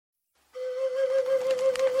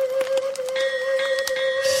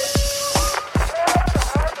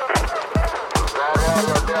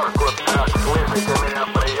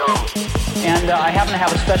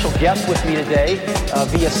have a special guest with me today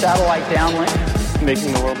via satellite downlink.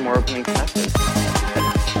 Making the world more open and connected.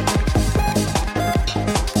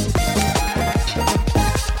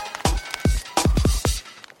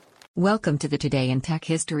 Welcome to the Today in Tech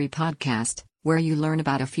History podcast, where you learn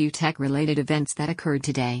about a few tech-related events that occurred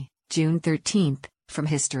today, June 13th, from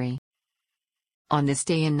history. On this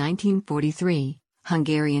day in 1943,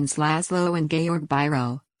 Hungarians Laszlo and Georg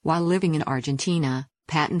Biro, while living in Argentina,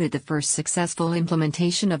 patented the first successful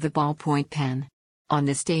implementation of the ballpoint pen. On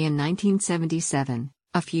this day in 1977,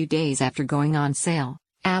 a few days after going on sale,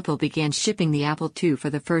 Apple began shipping the Apple II for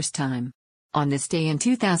the first time. On this day in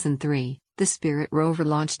 2003, the Spirit rover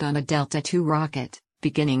launched on a Delta II rocket,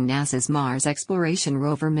 beginning NASA's Mars Exploration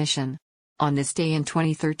Rover mission. On this day in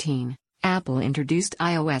 2013, Apple introduced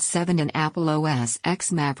iOS 7 and Apple OS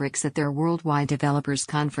X Mavericks at their Worldwide Developers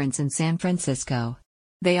Conference in San Francisco.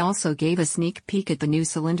 They also gave a sneak peek at the new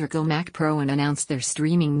cylindrical Mac Pro and announced their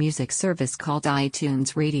streaming music service called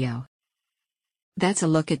iTunes Radio. That's a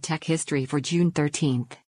look at tech history for June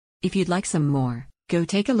 13th. If you'd like some more, go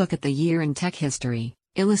take a look at the year in tech history,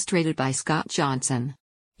 illustrated by Scott Johnson.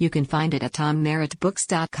 You can find it at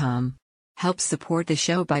tommerrittbooks.com. Help support the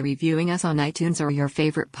show by reviewing us on iTunes or your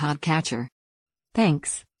favorite podcatcher.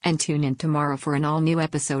 Thanks, and tune in tomorrow for an all-new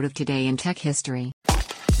episode of Today in Tech History.